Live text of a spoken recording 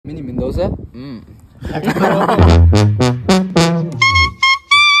Mendoza? Mmm.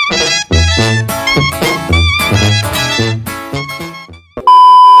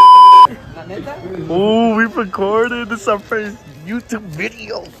 Oh, we recorded. This is our first YouTube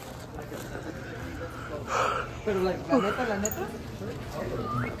video.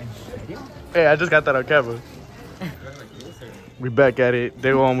 Hey, I just got that on camera. We back at it.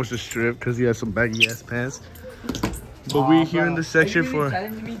 They were almost just stripped because he has some baggy ass pants. But we here in the section for.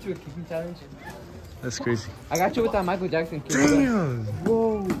 Challenge me to a kicking challenge. That's crazy. I got you with that Michael Jackson kick. Damn.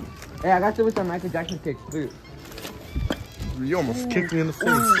 Whoa. Hey, I got you with that Michael Jackson kick. Look. You almost kicked me in the face.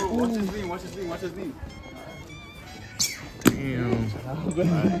 Watch his knee, watch his knee, watch his knee. Damn. You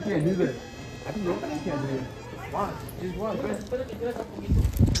can't do that. I think you can't do it. Watch. Just watch.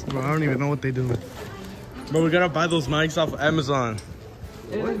 Bro, I don't even know what they doing. Bro, we gotta buy those mics off Amazon.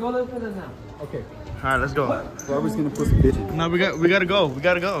 Hey, let's go look for them now. Okay. Alright, let's go. Robert's gonna put some bitches. No, we gotta go. We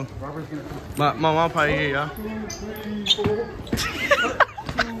gotta go. Robert's gonna put My mom probably here, y'all.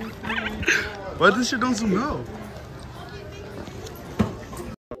 Why this shit don't zoom out?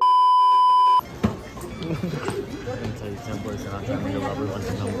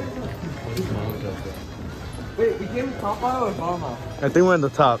 Wait, we came top aisle or bottom aisle? I think we're in the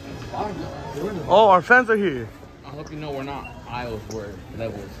top. Oh, our fans are here. I hope you know we're not aisles, we're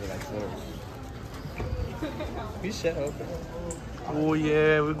levels, we're like floors. You shut up. Oh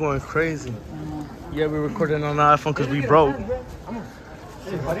yeah, we're going crazy. Yeah, we're recording on the iPhone because we broke.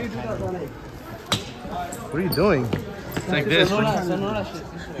 Why do you do that, Ronnie? What are you doing? It's like this. No,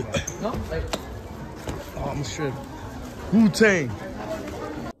 like. Oh, I'm a strip. Wu-Tang.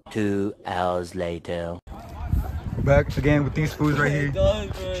 2 hours later. We're back again with these fools right here.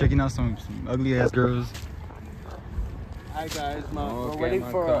 Checking out some ugly ass girls. Hi guys, we're waiting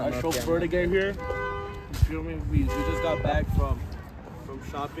for a chauffeur to get here. You feel me? We just got back from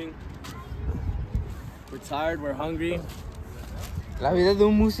shopping. We're tired, we're hungry. La vida de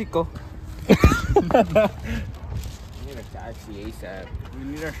un músico. I need a taxi ASAP. We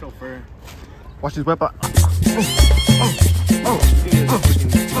need our chauffeur. Watch this weapon.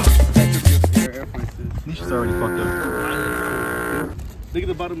 These shit's already fucked up. Look at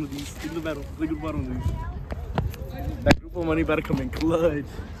the bottom of these. Look at the bottom. Look at the bottom of these. That Grupo money better come in clutch.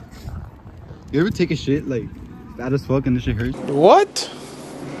 You ever take a shit like bad as fuck and the shit hurts? What?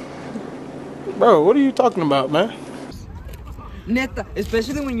 Bro, what are you talking about, man? Neta,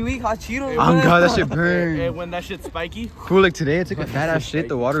 especially when you eat hot Cheetos. Oh god, that shit burns. Hey, when that shit's spiky. Cool, like today I took a fat ass shit,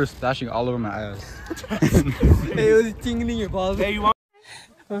 the water was splashing all over my ass. Hey, it was tingling your balls. Hey, you want?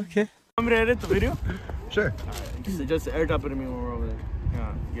 Okay. Want me to edit the video? Sure. Just airdrop it to me when we're over there.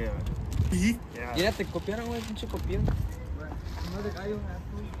 Yeah. Ya te copiaron, güey, pinche copión.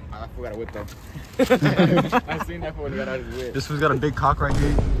 I forgot a whip though. I seen that when he got out of his whip. This fool's got a big cock right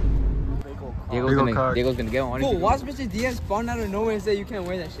here. Diego's gonna get one. Cool, watch Mr. Diaz spawn out of nowhere and say you can't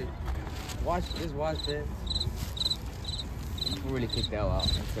wear that shit. Just watch it. We really kicked that out.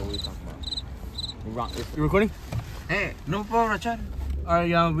 That's what we were talking about. You recording? Hey, no puedo rachar. Alright,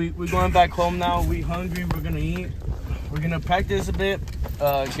 y'all, we're going back home now. We hungry, we're gonna eat. We're gonna practice a bit,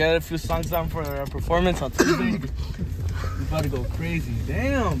 get a few songs down for our performance on Tuesday. We about to go crazy.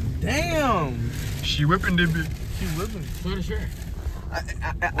 Damn. She whipping this bitch. She whipping. Sure. I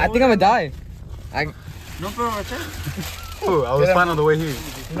think I'm gonna die. No puedo rachar. Oh, I was fine on the way here.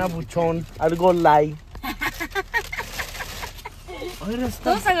 Una buchón, algo light.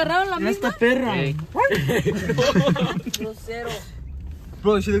 Todos agarraron la misma. Esta perra. Grosero.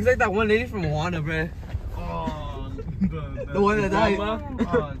 Bro, she looks like that one lady from Moana, bro. Oh, The one that died. Oh,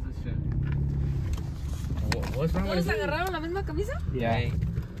 this shit. What's wrong Todos agarraron la misma camisa. Yeah.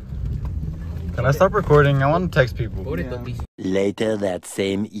 Can I stop recording? I want to text people. Later that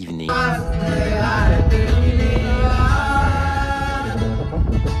same evening.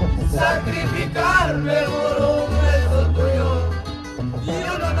 Sacrificarme por un beso tuyo y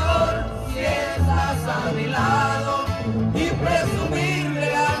un honor si estás a mi lado y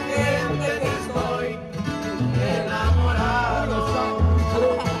presumirle a la gente que estoy enamorado.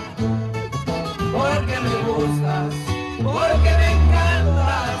 Porque me gustas, porque me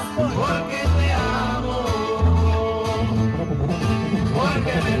encantas, porque te amo.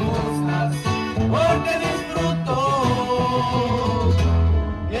 Porque me gustas, porque disfruto.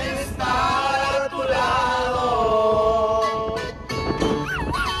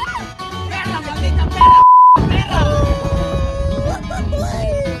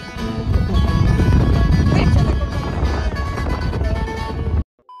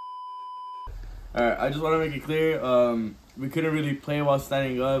 Alright, I just want to make it clear, we couldn't really play while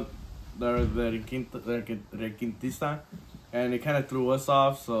standing up, the requintista, and it kind of threw us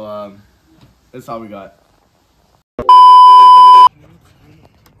off. So that's all we got.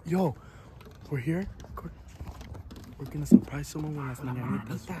 Yo, we're here. We're gonna surprise someone with las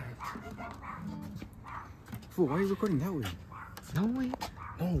mañanitas. Fool, why are you recording that way? No way.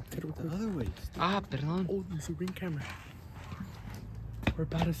 No, the other way. Ah, perdón. Oh, there's a ring camera. We're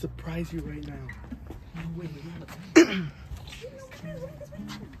about to surprise you right now.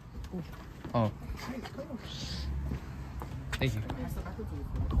 Oh. Thank you.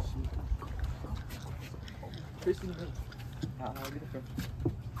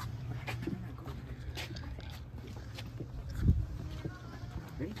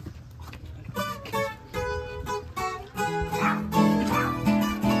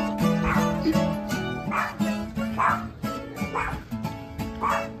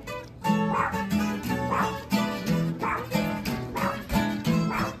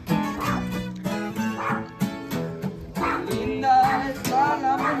 Linda está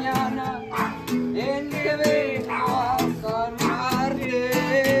la mañana en que vengo a saludarte.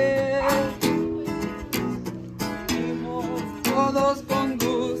 Venimos todos con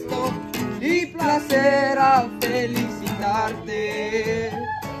gusto y placer a felicitarte.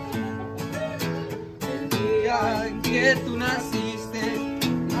 El día en que tú naciste,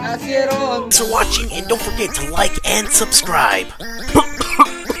 nacieron. Thanks for watching, and don't forget to like and subscribe.